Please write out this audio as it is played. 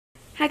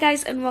Hi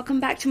guys, and welcome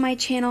back to my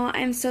channel.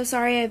 I'm so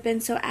sorry I've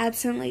been so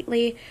absent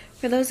lately.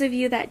 For those of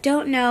you that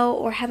don't know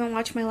or haven't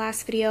watched my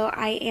last video,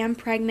 I am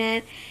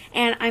pregnant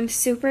and I'm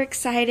super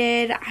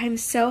excited. I'm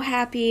so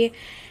happy.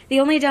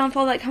 The only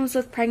downfall that comes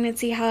with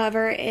pregnancy,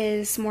 however,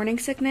 is morning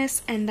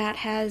sickness, and that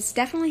has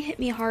definitely hit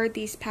me hard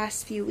these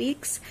past few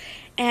weeks,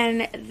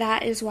 and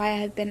that is why I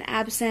have been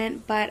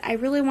absent. But I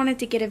really wanted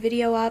to get a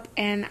video up,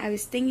 and I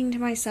was thinking to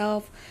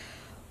myself,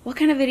 what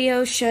kind of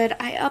video should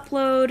I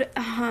upload?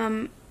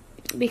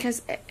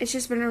 Because it's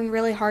just been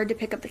really hard to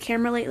pick up the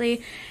camera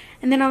lately.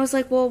 And then I was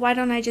like, well, why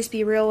don't I just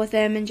be real with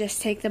them and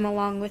just take them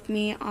along with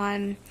me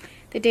on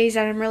the days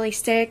that I'm really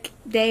sick,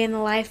 day in the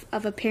life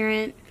of a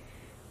parent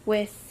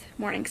with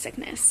morning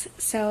sickness.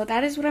 So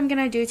that is what I'm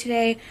going to do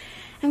today.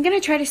 I'm going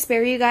to try to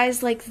spare you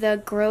guys like the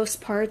gross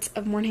parts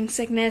of morning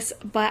sickness,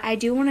 but I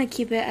do want to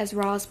keep it as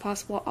raw as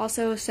possible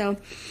also. So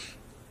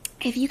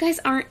if you guys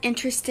aren't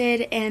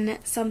interested in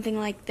something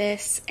like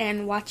this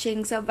and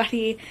watching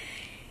somebody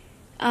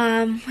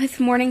with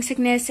morning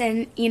sickness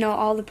and, you know,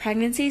 all the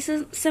pregnancy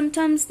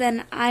symptoms,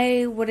 then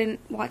I wouldn't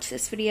watch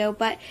this video.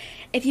 But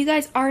if you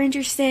guys are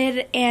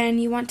interested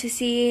and you want to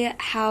see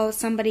how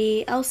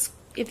somebody else,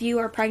 if you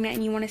are pregnant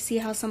and you want to see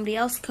how somebody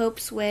else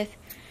copes with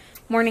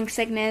morning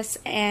sickness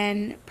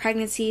and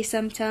pregnancy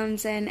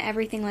symptoms and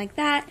everything like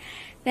that,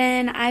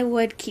 then I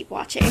would keep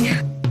watching.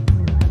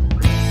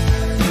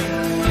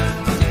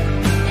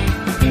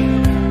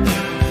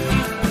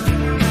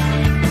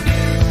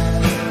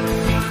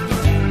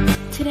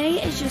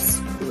 Today is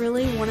just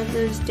really one of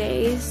those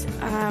days.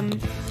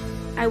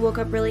 I woke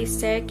up really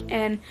sick,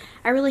 and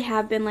I really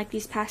have been like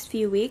these past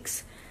few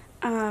weeks.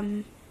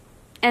 And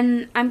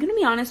I'm gonna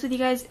be honest with you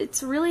guys,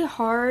 it's really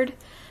hard.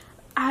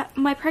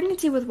 My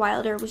pregnancy with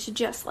Wilder was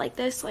just like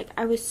this. Like,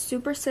 I was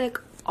super sick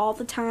all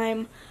the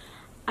time.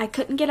 I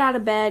couldn't get out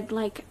of bed.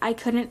 Like, I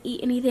couldn't eat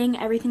anything.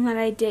 Everything that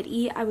I did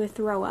eat, I would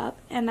throw up.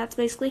 And that's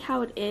basically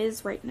how it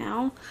is right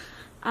now.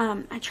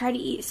 I try to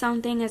eat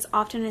something as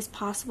often as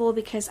possible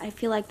because I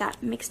feel like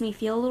that makes me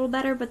feel a little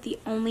better, but the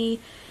only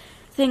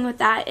thing with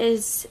that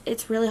is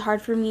it's really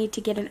hard for me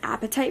to get an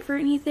appetite for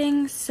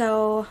anything,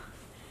 so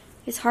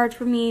it's hard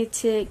for me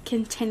to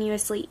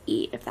continuously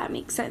eat, if that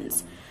makes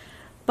sense.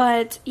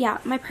 But yeah,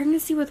 my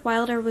pregnancy with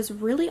Wilder was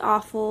really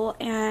awful,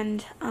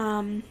 and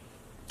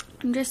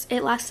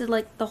it lasted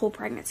like the whole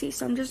pregnancy,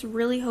 so I'm just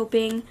really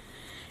hoping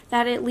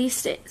that at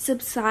least it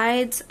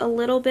subsides a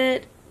little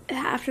bit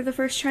after the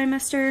first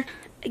trimester.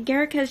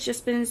 Garrick has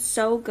just been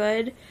so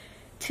good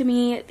to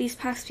me these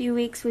past few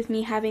weeks with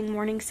me having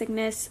morning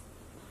sickness,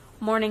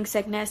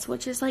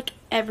 which is like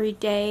every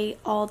day,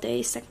 all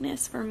day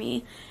sickness for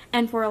me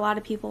and for a lot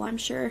of people, I'm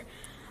sure.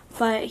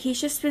 But he's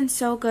just been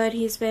so good.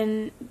 He's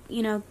been,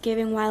 you know,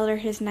 giving Wilder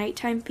his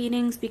nighttime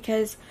feedings,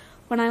 because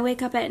when I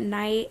wake up at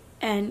night,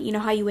 and you know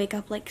how you wake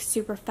up like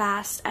super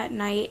fast at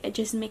night, it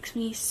just makes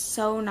me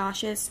so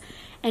nauseous,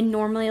 and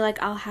normally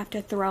like I'll have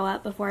to throw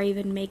up before I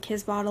even make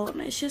his bottle, and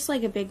it's just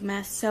like a big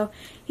mess. So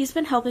he's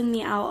been helping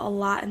me out a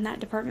lot in that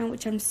department,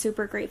 which I'm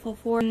super grateful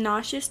for. I'm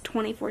nauseous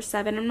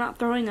 24/7. I'm not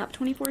throwing up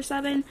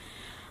 24/7,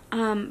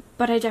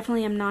 but I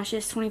definitely am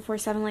nauseous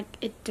 24/7. Like,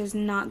 it does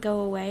not go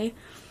away.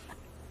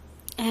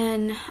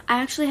 And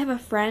I actually have a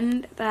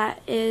friend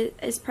that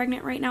is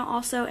pregnant right now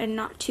also, and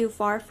not too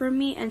far from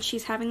me, and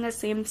she's having the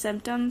same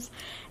symptoms,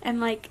 and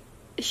like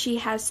she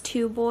has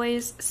 2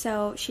 boys,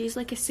 so she's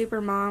like a super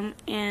mom,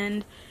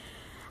 and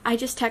I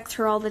just text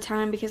her all the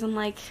time because I'm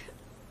like,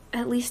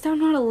 at least I'm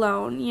not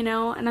alone, you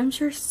know. And I'm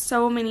sure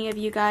so many of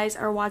you guys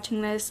are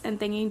watching this and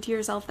thinking to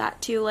yourself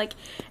that too. Like,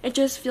 it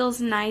just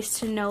feels nice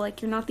to know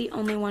like you're not the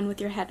only one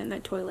with your head in the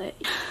toilet.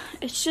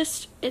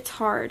 It's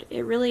hard,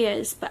 it really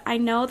is, but I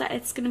know that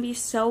it's gonna be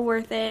so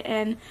worth it,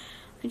 and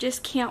I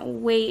just can't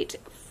wait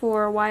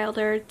for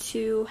Wilder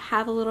to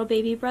have a little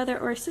baby brother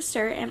or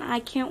sister, and I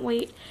can't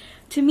wait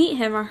to meet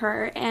him or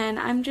her, and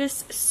I'm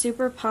just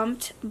super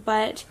pumped.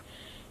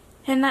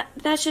 And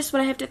that's just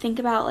what I have to think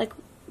about, like,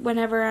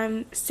 whenever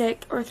I'm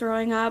sick or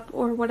throwing up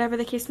or whatever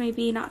the case may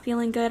be, not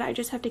feeling good. I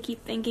just have to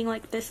keep thinking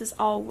like this is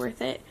all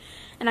worth it.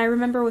 And I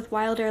remember with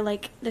Wilder,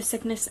 like, the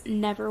sickness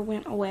never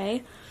went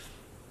away,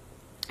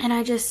 and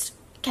I just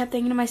kept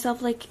thinking to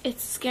myself like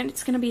it's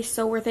gonna be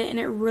so worth it, and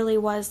it really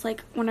was.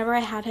 Like, whenever I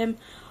had him,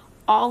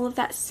 all of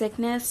that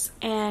sickness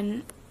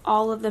and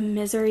all of the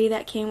misery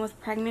that came with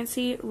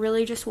pregnancy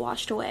really just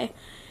washed away,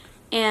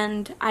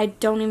 and I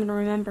don't even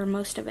remember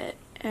most of it,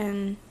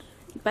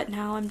 but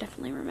now I'm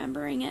definitely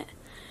remembering it.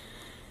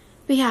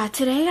 But yeah,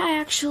 today I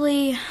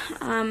actually,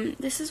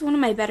 this is one of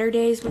my better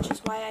days, which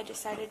is why I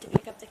decided to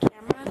pick up the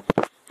camera.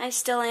 I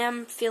still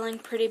am feeling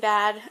pretty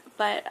bad,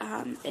 but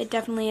it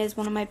definitely is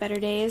one of my better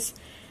days,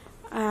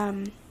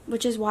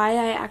 which is why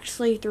I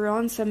actually threw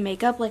on some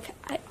makeup. Like,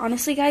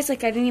 honestly guys,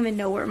 like, I didn't even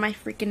know where my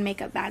freaking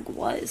makeup bag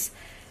was.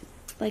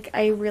 Like,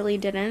 I really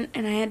didn't,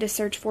 and I had to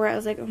search for it. I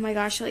was like, oh my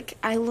gosh, like,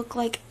 I look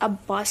like a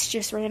bus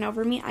just ran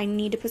over me. I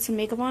need to put some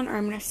makeup on or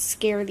I'm gonna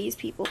scare these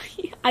people.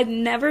 I've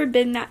never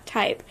been that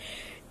type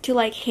to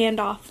like hand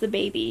off the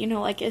baby, you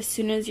know, like as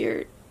soon as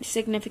your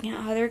significant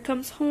other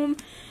comes home.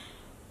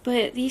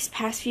 But these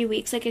past few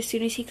weeks, like, as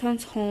soon as he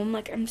comes home,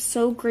 like, I'm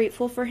so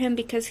grateful for him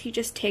because he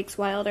just takes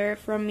Wilder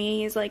from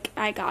me. He's like,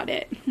 I got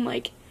it. I'm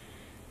like,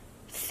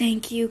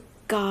 thank you,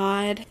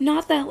 God.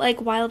 Not that,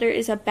 like, Wilder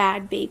is a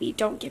bad baby,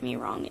 don't get me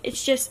wrong.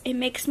 It's just, it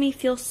makes me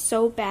feel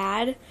so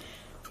bad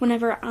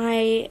whenever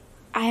I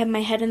have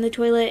my head in the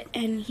toilet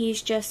and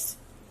he's just,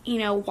 you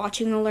know,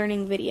 watching a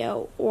learning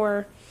video,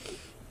 or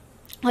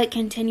like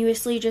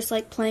continuously just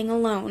like playing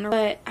alone.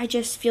 But I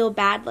just feel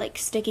bad like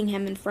sticking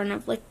him in front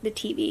of like the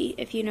TV,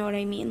 if you know what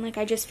I mean. Like,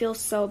 I just feel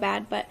so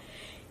bad, but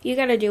you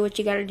gotta do what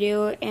you gotta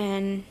do,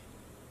 and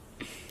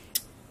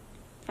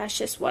that's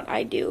just what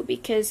I do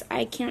because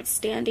I can't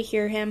stand to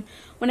hear him.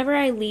 Whenever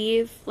I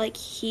leave, like,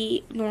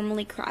 he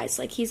normally cries.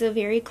 Like, he's a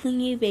very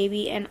clingy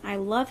baby, and I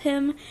love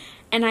him,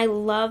 and I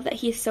love that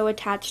he's so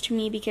attached to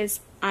me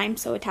because I'm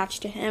so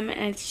attached to him, and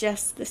it's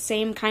just the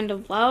same kind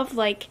of love.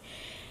 Like,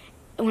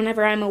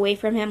 whenever I'm away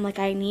from him, like,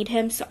 I need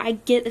him, so I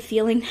get the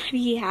feeling that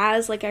he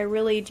has, like, I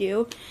really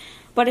do,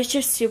 but it's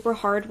just super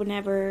hard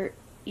whenever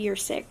you're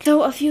sick.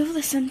 So a few of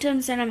the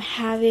symptoms that I'm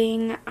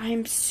having,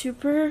 I'm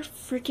super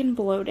freaking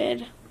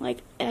bloated.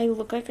 Like, I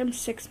look like I'm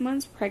 6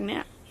 months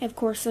pregnant. Of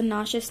course, the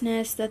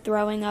nauseousness, the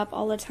throwing up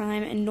all the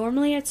time, and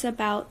normally it's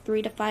about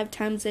 3 to 5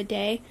 times a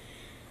day.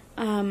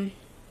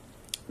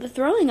 The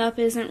throwing up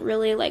isn't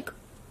really, like,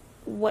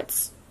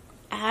 what's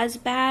as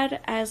bad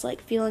as like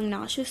feeling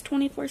nauseous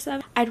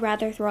 24/7. I'd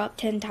rather throw up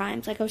 10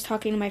 times. Like, I was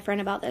talking to my friend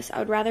about this. I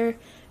would rather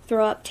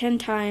throw up 10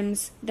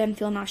 times than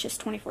feel nauseous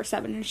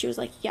 24/7. And she was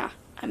like, yeah,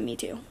 me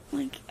too.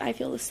 Like, I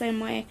feel the same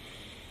way.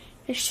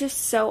 It's just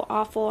so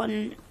awful,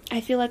 and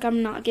I feel like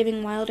I'm not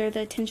giving Wilder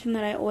the attention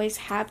that I always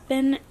have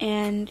been,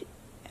 and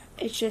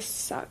it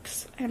just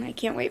sucks, and I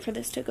can't wait for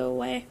this to go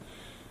away.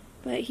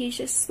 But he's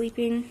just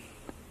sleeping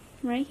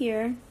right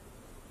here.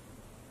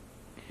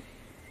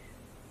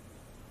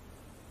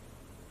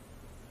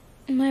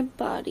 My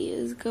body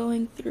is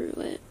going through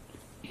it.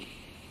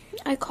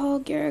 I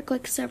called Garrick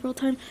like several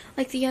times.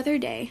 Like, the other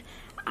day,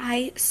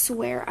 I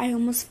swear I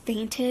almost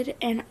fainted,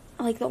 and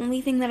like the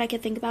only thing that I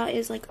could think about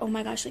is like, oh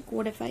my gosh, like,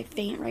 what if I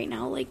faint right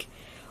now? Like,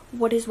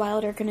 what is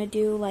Wilder gonna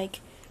do? Like,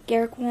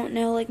 Garrick won't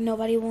know, like,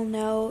 nobody will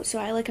know. So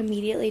I like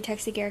immediately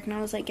texted Garrick, and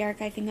I was like,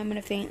 Garrick, I think I'm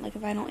gonna faint. Like,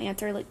 if I don't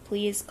answer, like,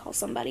 please call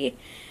somebody.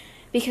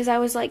 Because I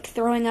was like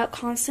throwing up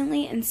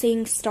constantly and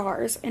seeing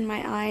stars in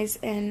my eyes,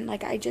 and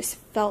like I just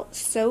felt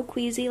so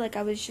queasy, like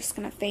I was just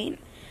gonna faint.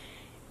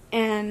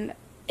 And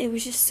it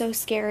was just so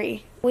scary.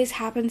 It always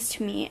happens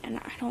to me, and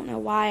I don't know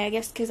why. I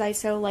guess because I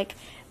so like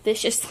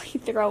viciously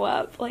throw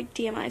up. Like,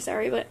 TMI,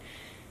 sorry, but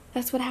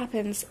that's what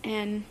happens,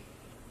 and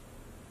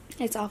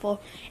it's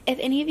awful. If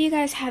any of you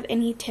guys have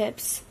any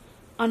tips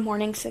on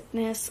morning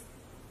sickness,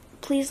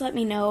 please let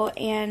me know,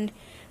 and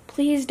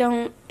please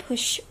don't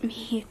push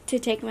me to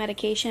take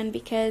medication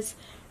because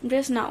I'm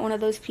just not one of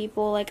those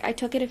people. Like, I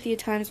took it a few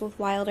times with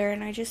Wilder,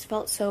 and I just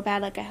felt so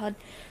bad. Like, I had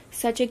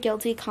such a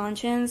guilty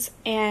conscience,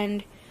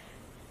 and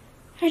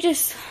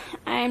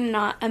I'm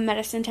not a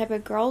medicine type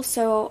of girl,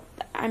 so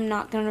I'm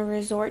not going to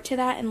resort to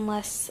that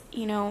unless,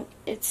 you know,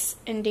 it's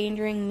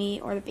endangering me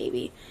or the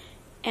baby.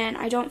 And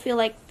I don't feel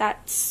like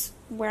that's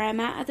where I'm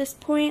at this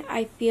point.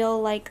 I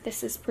feel like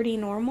this is pretty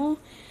normal.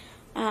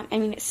 I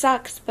mean, it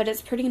sucks, but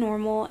it's pretty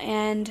normal,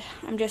 and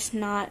I'm just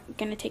not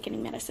going to take any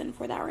medicine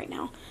for that right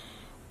now.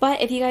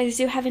 But if you guys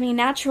do have any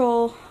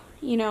natural,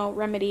 you know,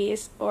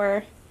 remedies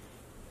or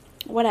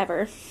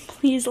whatever,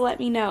 please let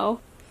me know.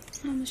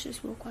 Let's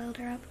just woke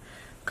Wilder up.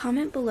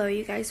 Comment below,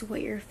 you guys,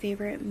 what your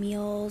favorite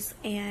meals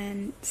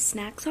and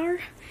snacks are,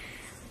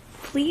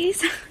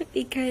 please,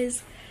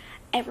 because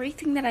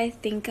everything that I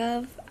think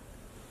of,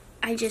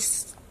 I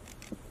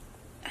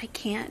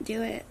can't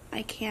do it.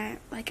 I can't,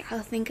 like,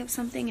 I'll think of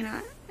something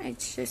and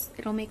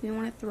it'll make me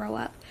want to throw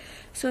up.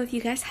 So if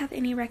you guys have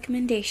any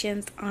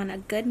recommendations on a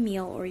good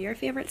meal or your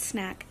favorite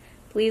snack,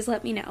 please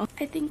let me know.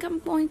 I think I'm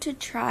going to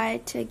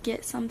try to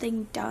get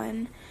something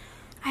done.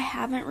 I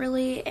haven't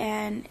really,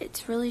 and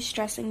it's really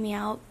stressing me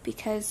out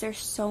because there's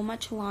so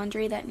much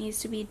laundry that needs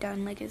to be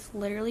done. Like, it's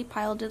literally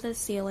piled to the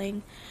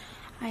ceiling.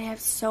 I have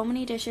so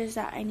many dishes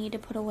that I need to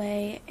put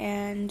away,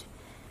 and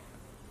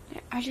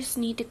I just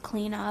need to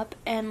clean up.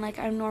 And like,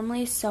 I'm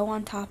normally so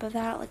on top of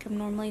that. Like, I'm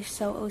normally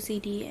so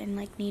OCD and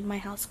like need my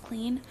house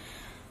clean.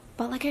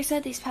 But like I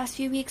said, these past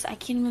few weeks, I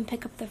can't even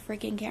pick up the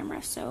freaking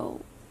camera.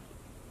 So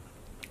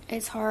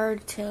it's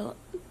hard to,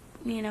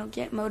 you know,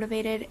 get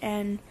motivated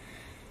and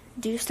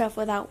do stuff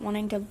without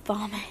wanting to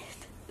vomit.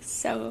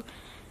 So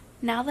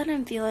now that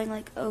I'm feeling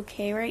like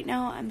okay right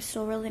now, I'm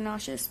still really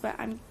nauseous, but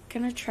I'm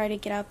gonna try to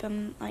get up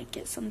and like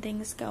get some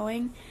things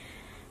going.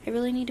 I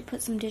really need to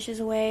put some dishes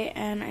away,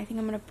 and I think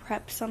I'm gonna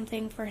prep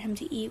something for him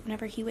to eat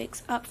whenever he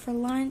wakes up for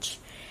lunch,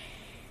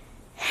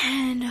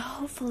 and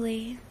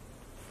hopefully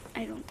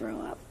I don't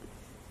throw up.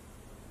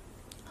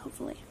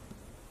 Hopefully.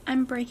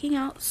 I'm breaking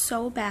out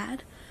so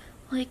bad.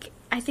 Like,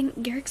 I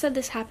think Garrick said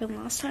this happened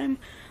last time.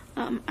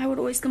 I would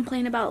always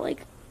complain about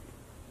like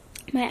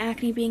my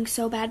acne being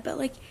so bad, but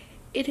like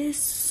it is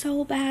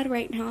so bad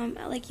right now. I'm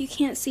like, you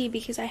can't see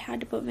because I had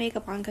to put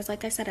makeup on because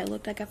like I said, I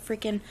looked like a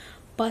freaking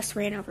bus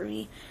ran over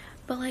me.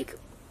 But like,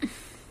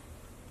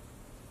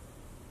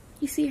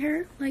 You see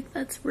her? Like,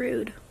 that's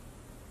rude.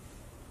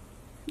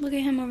 Look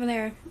at him over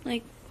there.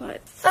 Like, what?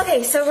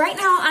 Okay, so right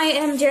now I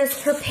am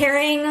just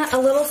preparing a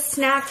little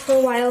snack for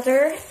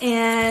Wilder,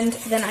 and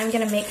then I'm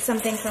gonna make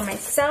something for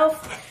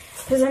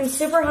myself because I'm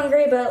super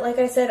hungry, but like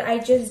I said, I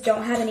just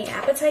don't have any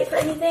appetite for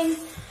anything.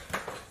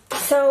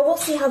 So we'll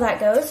see how that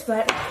goes,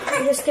 but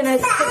I'm just gonna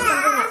cook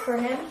something up for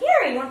him.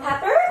 Here, you want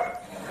pepper?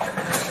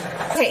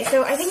 Okay,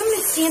 so I think I'm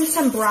gonna steam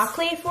some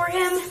broccoli for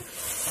him.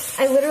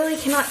 I literally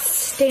cannot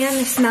stand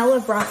the smell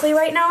of broccoli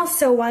right now,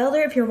 so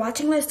Wilder, if you're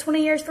watching this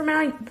 20 years from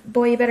now,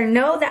 boy, you better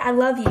know that I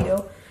love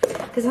you,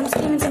 because I'm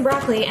steaming some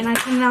broccoli and I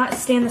cannot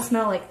stand the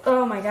smell. Like,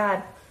 oh my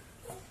god.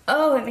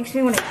 Oh, it makes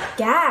me want to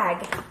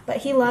gag, but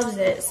he loves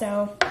it,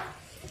 so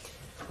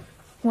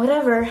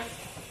whatever.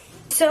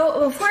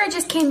 So before I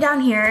just came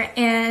down here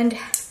and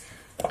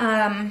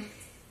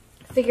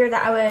figured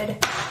that I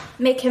would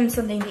make him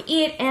something to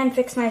eat and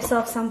fix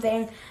myself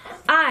something,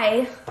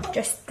 I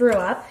just threw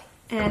up.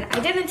 And I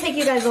didn't take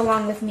you guys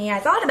along with me. I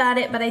thought about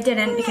it, but I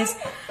didn't because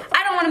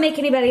I don't want to make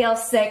anybody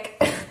else sick.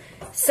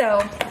 So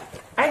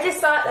I just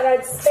thought that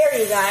I'd spare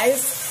you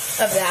guys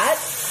of that.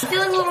 I'm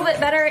feeling a little bit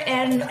better,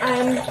 and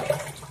I'm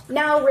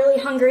now really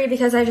hungry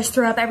because I just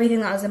threw up everything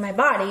that was in my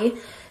body.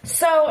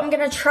 So I'm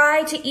going to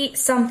try to eat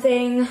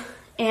something,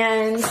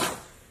 and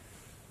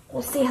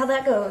we'll see how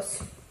that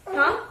goes.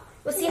 Huh?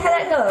 We'll see how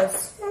that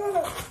goes.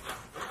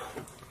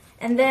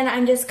 And then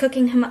I'm just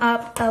cooking him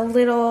up a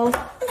little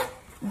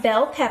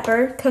bell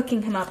pepper,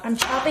 cooking him up. I'm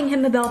chopping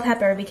him a bell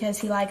pepper because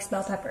he likes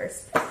bell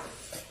peppers.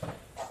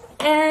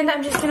 And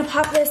I'm just gonna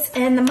pop this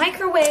in the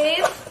microwave.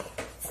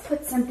 Let's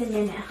put something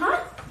in it, huh?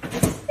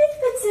 Let's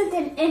put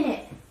something in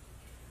it.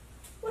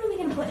 What are we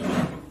gonna put in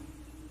it?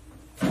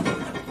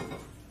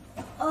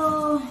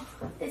 Oh,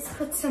 let's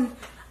put some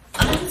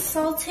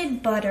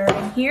unsalted butter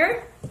in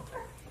here.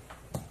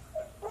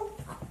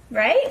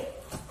 Right?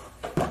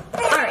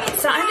 Alright,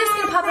 so I'm just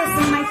gonna pop this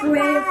in the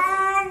microwave.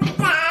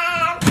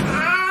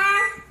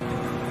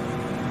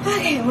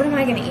 Okay, what am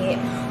I gonna eat?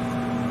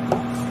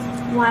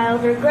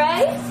 Wilder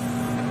Gray?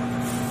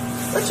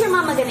 What's your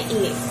mama gonna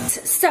eat?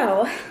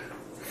 So,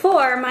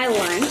 for my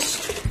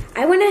lunch,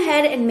 I went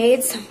ahead and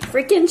made some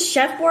freaking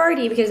Chef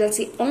Boyardee because that's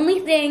the only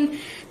thing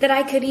that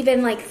I could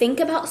even like think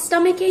about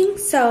stomaching.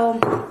 So,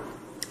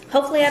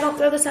 hopefully I don't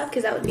throw this up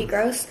because that would be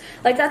gross.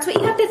 Like, that's what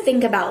you have to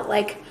think about.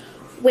 Like,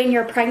 when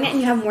you're pregnant and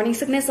you have morning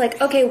sickness,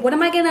 like, okay, what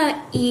am I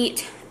gonna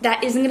eat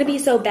that isn't gonna be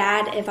so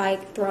bad if I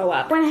throw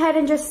up? Went ahead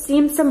and just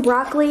steamed some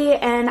broccoli,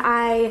 and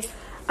I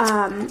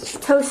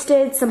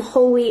toasted some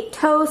whole wheat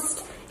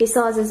toast. He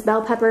still has his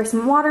bell pepper,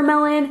 some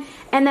watermelon,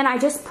 and then I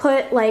just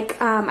put like,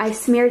 I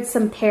smeared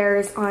some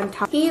pears on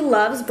top. He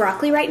loves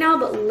broccoli right now,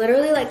 but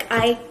literally like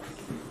I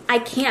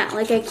can't,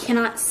 like I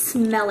cannot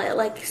smell it.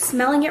 Like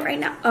smelling it right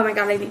now, oh my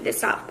god, I need to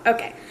stop.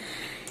 Okay.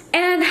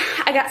 And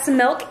I got some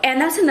milk,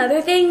 and that's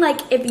another thing, like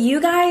if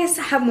you guys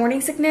have morning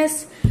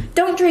sickness,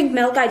 don't drink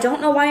milk. I don't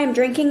know why I'm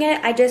drinking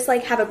it. I just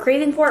like have a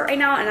craving for it right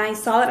now, and I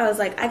saw it and I was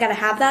like, I gotta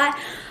have that.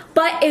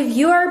 But if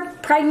you're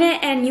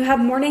pregnant and you have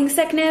morning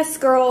sickness,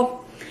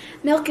 girl,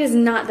 milk is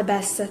not the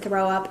best to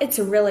throw up. It's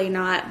really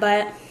not,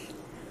 but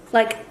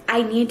like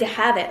I need to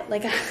have it.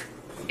 Like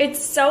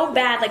it's so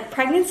bad. Like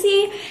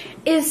pregnancy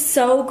is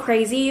so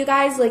crazy, you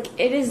guys. Like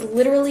it is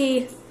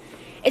literally,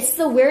 it's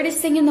the weirdest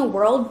thing in the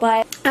world,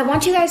 but I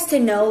want you guys to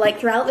know, like,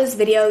 throughout this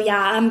video, yeah,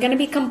 I'm gonna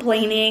be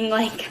complaining,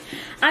 like,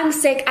 I'm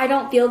sick, I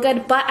don't feel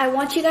good, but I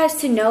want you guys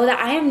to know that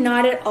I am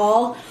not at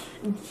all,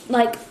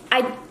 like,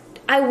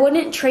 I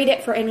wouldn't trade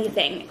it for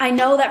anything. I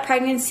know that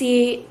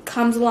pregnancy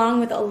comes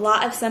along with a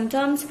lot of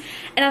symptoms,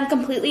 and I'm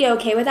completely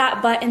okay with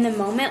that, but in the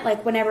moment,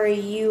 like, whenever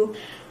you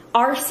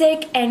are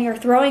sick and you're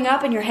throwing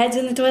up and your head's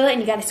in the toilet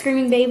and you got a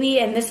screaming baby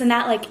and this and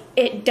that, like,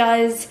 it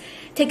does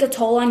take a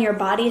toll on your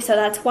body. So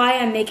that's why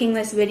I'm making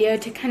this video,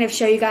 to kind of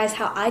show you guys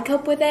how I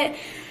cope with it.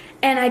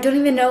 And I don't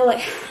even know,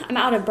 like, I'm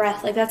out of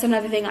breath. Like, that's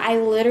another thing. I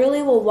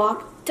literally will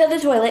walk to the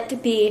toilet to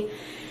pee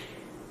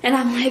and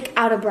I'm like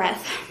out of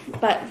breath,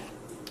 but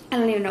I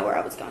don't even know where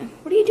I was going.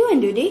 What are you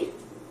doing, Doody?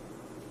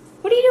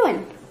 What are you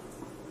doing?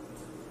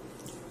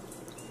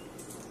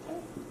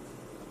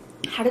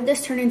 How did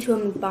this turn into a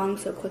mukbang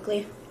so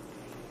quickly?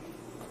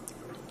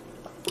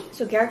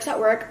 So Garrick's at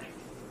work,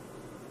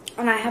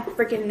 and I have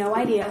freaking no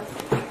idea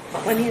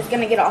when he's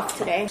gonna get off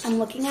today. I'm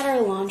looking at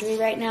our laundry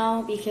right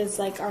now because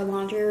like our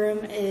laundry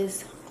room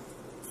is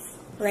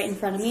right in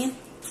front of me.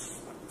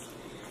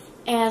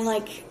 And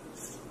like,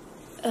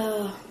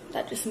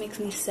 that just makes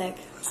me sick.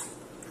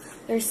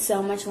 There's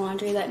so much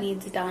laundry that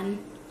needs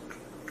done.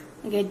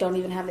 Like I don't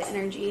even have the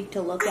energy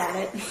to look at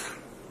it.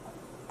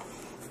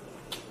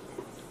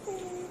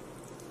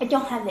 I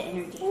don't have the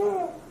energy.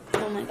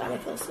 Oh my god, I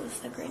feel so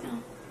sick right now.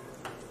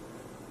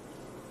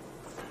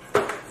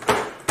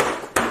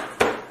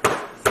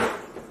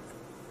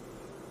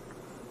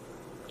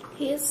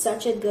 He is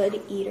such a good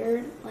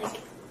eater.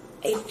 Like,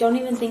 I don't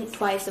even think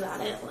twice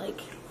about it. Like,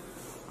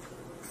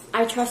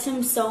 I trust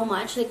him so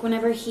much. Like,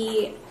 whenever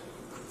he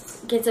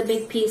gets a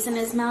big piece in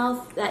his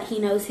mouth that he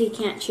knows he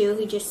can't chew,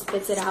 he just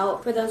spits it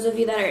out. For those of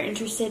you that are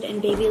interested in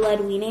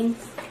baby-led weaning,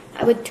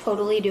 I would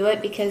totally do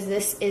it because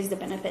this is the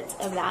benefits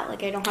of that.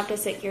 Like, I don't have to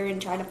sit here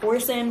and try to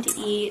force him to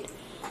eat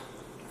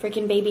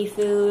freaking baby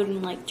food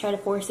and like try to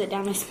force it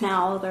down his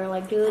mouth or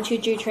like do the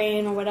choo-choo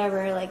train or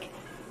whatever. Like,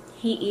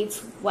 he eats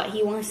what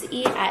he wants to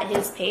eat at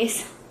his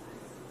pace.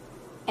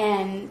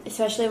 And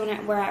especially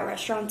when we're at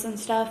restaurants and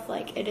stuff,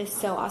 like, it is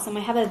so awesome.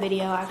 I have a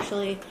video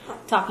actually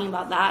talking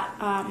about that.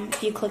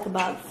 If you click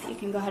above, you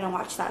can go ahead and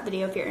watch that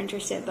video if you're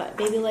interested. But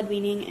baby-led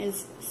weaning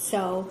is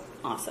so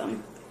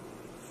awesome.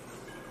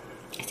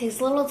 It takes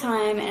a little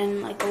time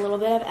and like a little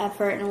bit of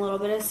effort and a little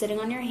bit of sitting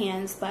on your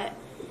hands, but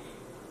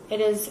it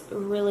is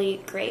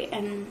really great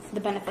and the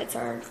benefits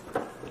are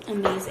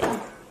amazing.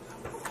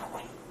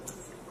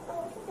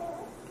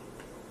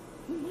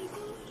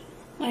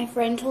 My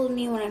friend told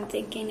me when I'm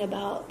thinking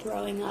about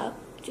throwing up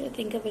to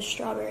think of a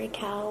strawberry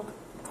cow.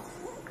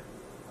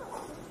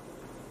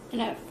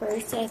 And at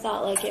first I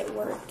thought like it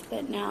worked,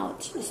 but now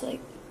it's just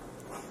like,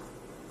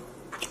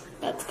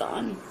 that's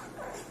gone.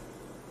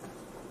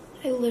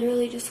 I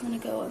literally just want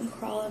to go and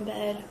crawl in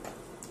bed.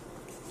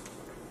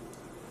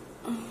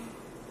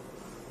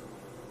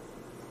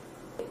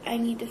 I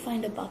need to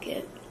find a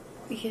bucket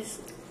because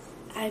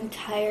I'm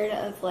tired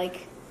of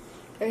like,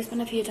 there's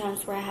been a few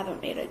times where I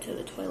haven't made it to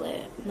the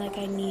toilet. Like,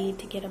 I need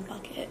to get a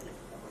bucket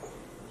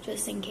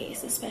just in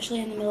case,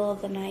 especially in the middle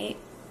of the night.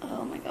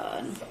 Oh my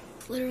god.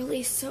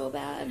 Literally so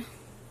bad.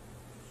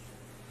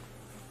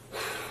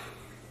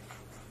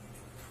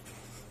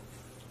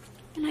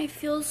 And I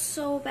feel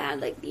so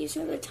bad. Like, these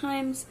are the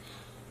times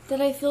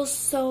that I feel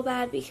so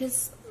bad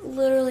because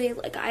literally,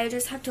 like, I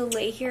just have to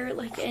lay here,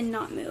 like, and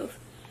not move.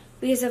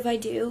 Because if I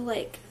do,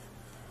 like,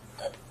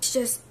 it's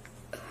just,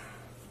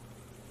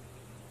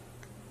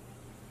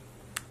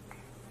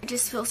 I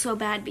just feel so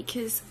bad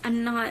because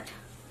I'm not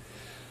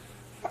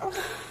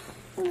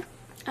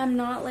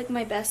like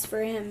my best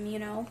for him, you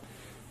know?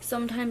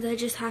 Sometimes I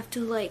just have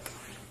to like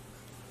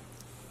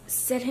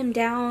sit him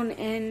down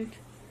and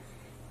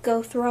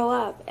go throw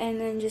up and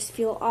then just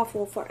feel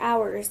awful for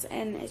hours,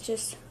 and it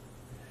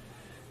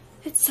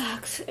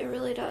sucks. It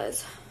really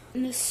does.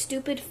 And this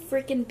stupid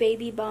freaking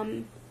baby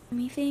bum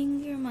mommy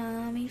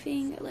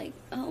finger, like,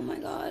 oh my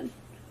god,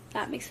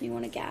 that makes me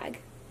want to gag.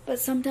 But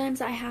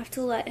sometimes I have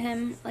to let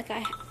him, like,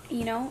 I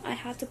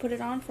have to put it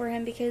on for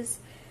him because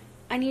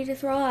I need to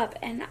throw up,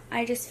 and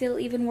I just feel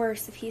even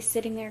worse if he's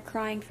sitting there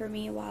crying for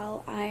me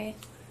while my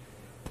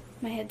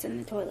head's in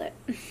the toilet.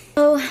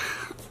 So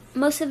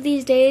most of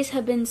these days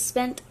have been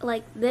spent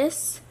like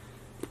this,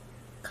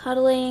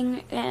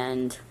 cuddling,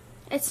 and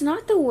it's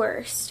not the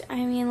worst.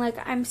 I mean, like,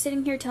 I'm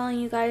sitting here telling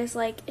you guys,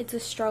 like, it's a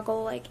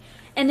struggle, like,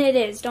 and it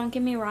is, don't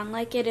get me wrong,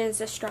 like, it is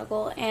a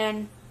struggle,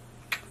 and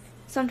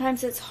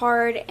sometimes it's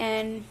hard,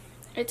 and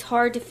it's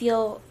hard to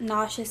feel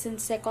nauseous and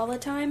sick all the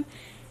time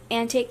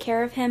and take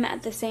care of him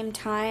at the same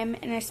time,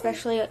 and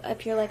especially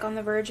if you're, like, on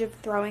the verge of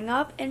throwing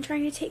up and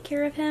trying to take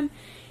care of him,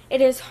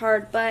 it is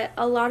hard. But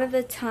a lot of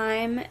the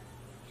time,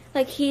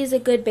 like, he's a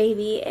good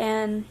baby,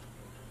 and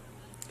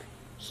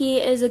he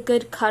is a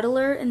good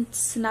cuddler and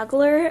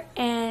snuggler,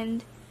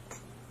 and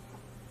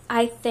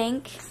I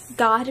thank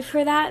God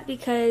for that,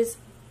 because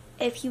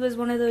if he was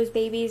one of those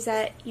babies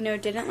that, you know,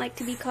 didn't like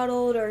to be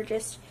cuddled or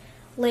just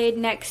laid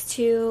next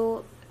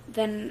to,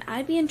 then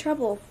I'd be in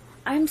trouble.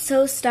 I'm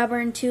so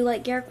stubborn too.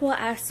 Like, Garrick will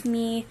ask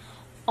me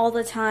all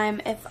the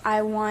time if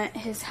I want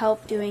his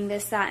help doing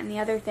this, that, and the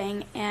other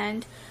thing,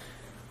 and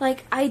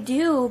like, I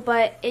do,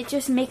 but it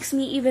just makes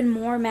me even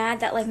more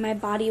mad that, like, my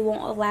body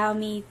won't allow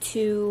me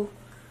to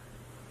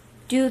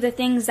do the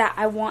things that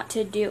I want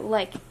to do,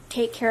 like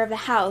take care of the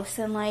house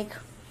and like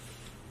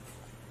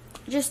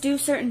just do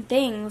certain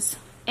things,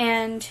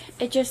 and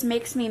it just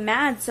makes me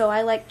mad. So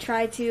I like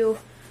try to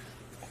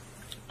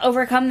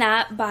overcome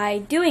that by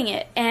doing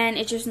it, and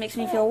it just makes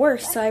me feel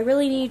worse. So I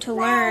really need to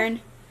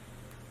learn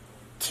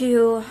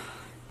to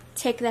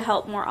take the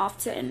help more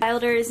often.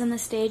 Wilder is in the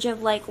stage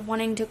of like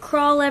wanting to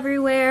crawl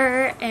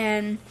everywhere,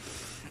 and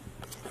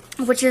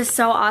which is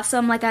so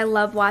awesome. Like, I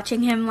love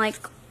watching him like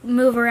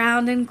move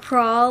around and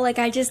crawl. Like,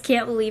 I just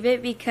can't believe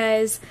it,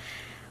 because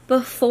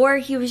before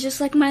he was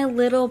just like my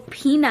little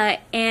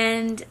peanut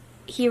and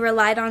he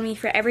relied on me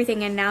for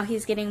everything, and now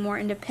he's getting more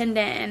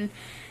independent, and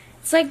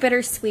it's like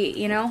bittersweet,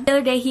 you know? The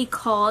other day he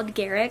called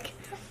Garrick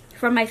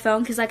from my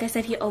phone, because like I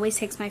said, he always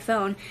takes my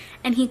phone,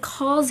 and he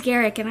calls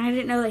Garrick, and I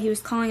didn't know that he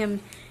was calling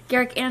him.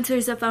 Garrick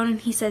answers the phone and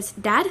he says,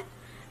 "Dad?"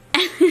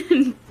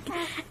 And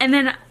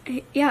then,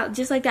 yeah,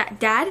 just like that,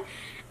 "Dad?"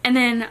 And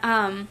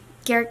then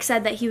Garrick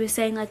said that he was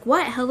saying like,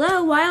 "What?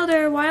 Hello,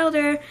 Wilder,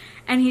 Wilder."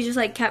 And he just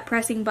like kept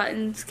pressing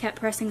buttons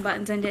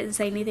and didn't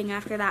say anything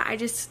after that. I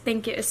just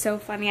think it was so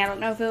funny. I don't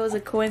know if it was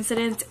a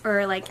coincidence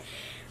or like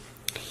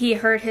he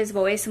heard his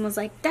voice and was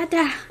like,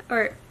 "Dada,"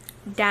 or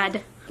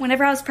 "Dad."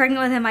 Whenever I was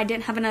pregnant with him, I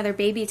didn't have another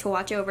baby to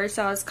watch over,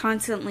 so I was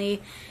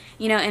constantly,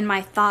 you know, in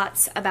my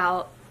thoughts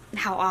about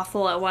how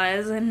awful it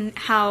was and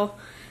how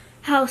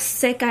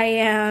sick I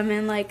am,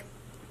 and like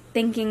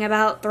thinking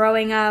about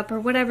throwing up or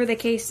whatever the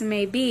case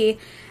may be.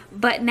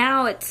 But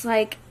now it's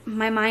like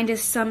my mind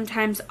is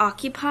sometimes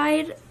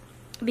occupied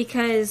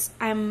because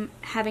I'm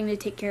having to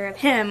take care of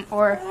him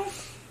or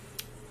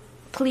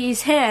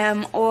please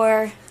him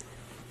or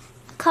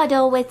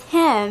cuddle with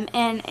him,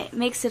 and it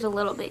makes it a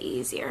little bit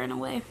easier in a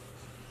way.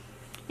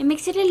 It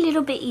makes it a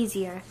little bit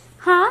easier.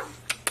 Huh?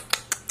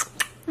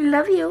 I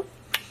love you.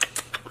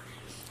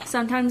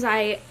 Sometimes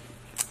I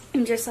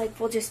am just like,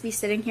 we'll just be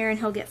sitting here and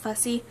he'll get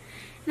fussy.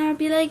 And I'll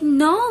be like,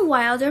 no,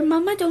 Wilder,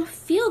 Mama don't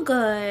feel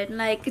good.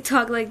 Like,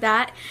 talk like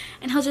that.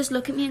 And he'll just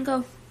look at me and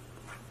go.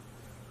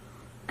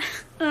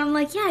 And I'm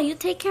like, yeah, you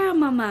take care of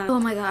Mama. Oh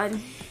my God.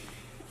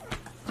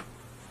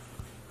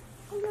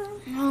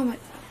 Oh my God.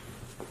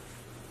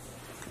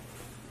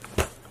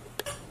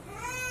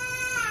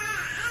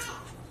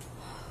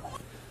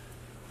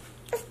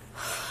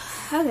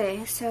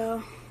 Okay,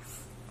 so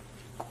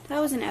that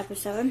was an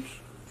episode.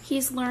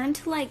 He's learned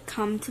to like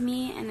come to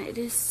me, and it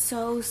is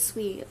so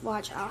sweet.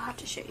 Watch, I'll have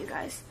to show you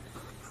guys.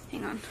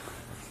 Hang on.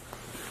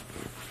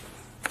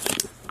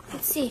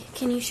 Let's see.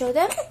 Can you show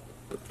them?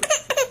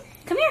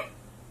 Come here.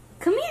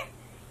 Come here.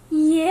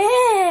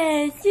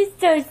 Yes,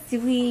 it's so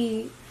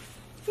sweet.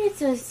 It's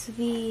so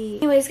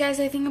sweet. Anyways,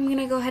 guys, I think I'm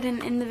gonna go ahead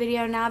and end the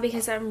video now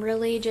because I'm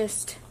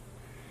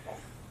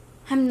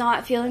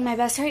not feeling my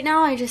best right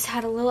now. I just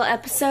had a little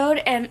episode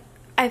and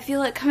I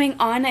feel it coming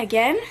on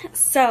again,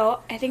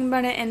 so I think I'm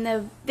gonna end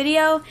the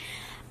video.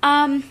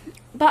 But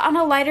on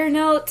a lighter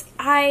note,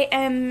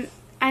 I'm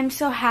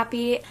so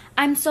happy.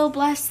 I'm so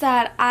blessed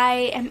that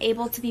I am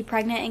able to be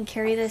pregnant and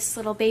carry this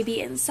little baby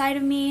inside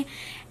of me,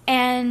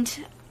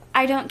 and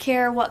I don't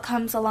care what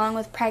comes along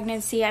with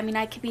pregnancy. I mean,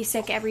 I could be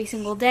sick every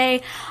single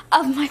day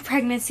of my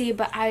pregnancy,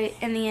 but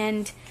in the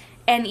end,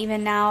 and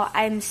even now,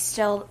 I'm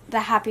still the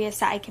happiest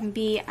that I can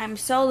be. I'm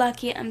so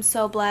lucky, I'm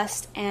so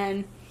blessed,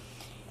 and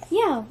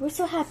yeah, we're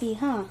so happy,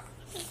 huh?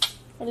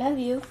 I love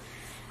you.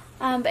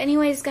 But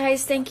anyways,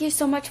 guys, thank you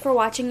so much for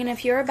watching. And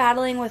if you're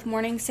battling with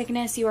morning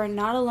sickness, you are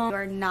not alone. You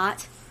are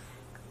not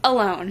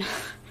alone.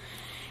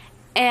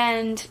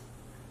 And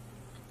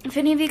if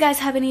any of you guys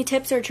have any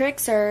tips or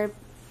tricks or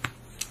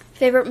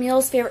favorite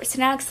meals, favorite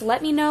snacks,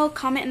 let me know.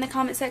 Comment in the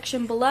comment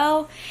section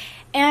below.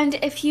 And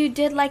if you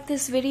did like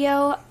this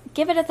video,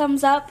 give it a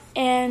thumbs up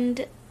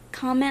and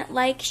comment,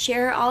 like,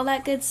 share, all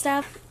that good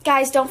stuff.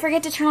 Guys, don't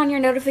forget to turn on your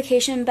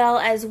notification bell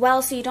as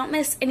well so you don't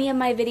miss any of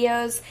my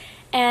videos.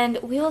 And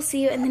we will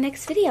see you in the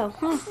next video.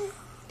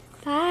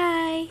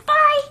 Bye.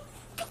 Bye.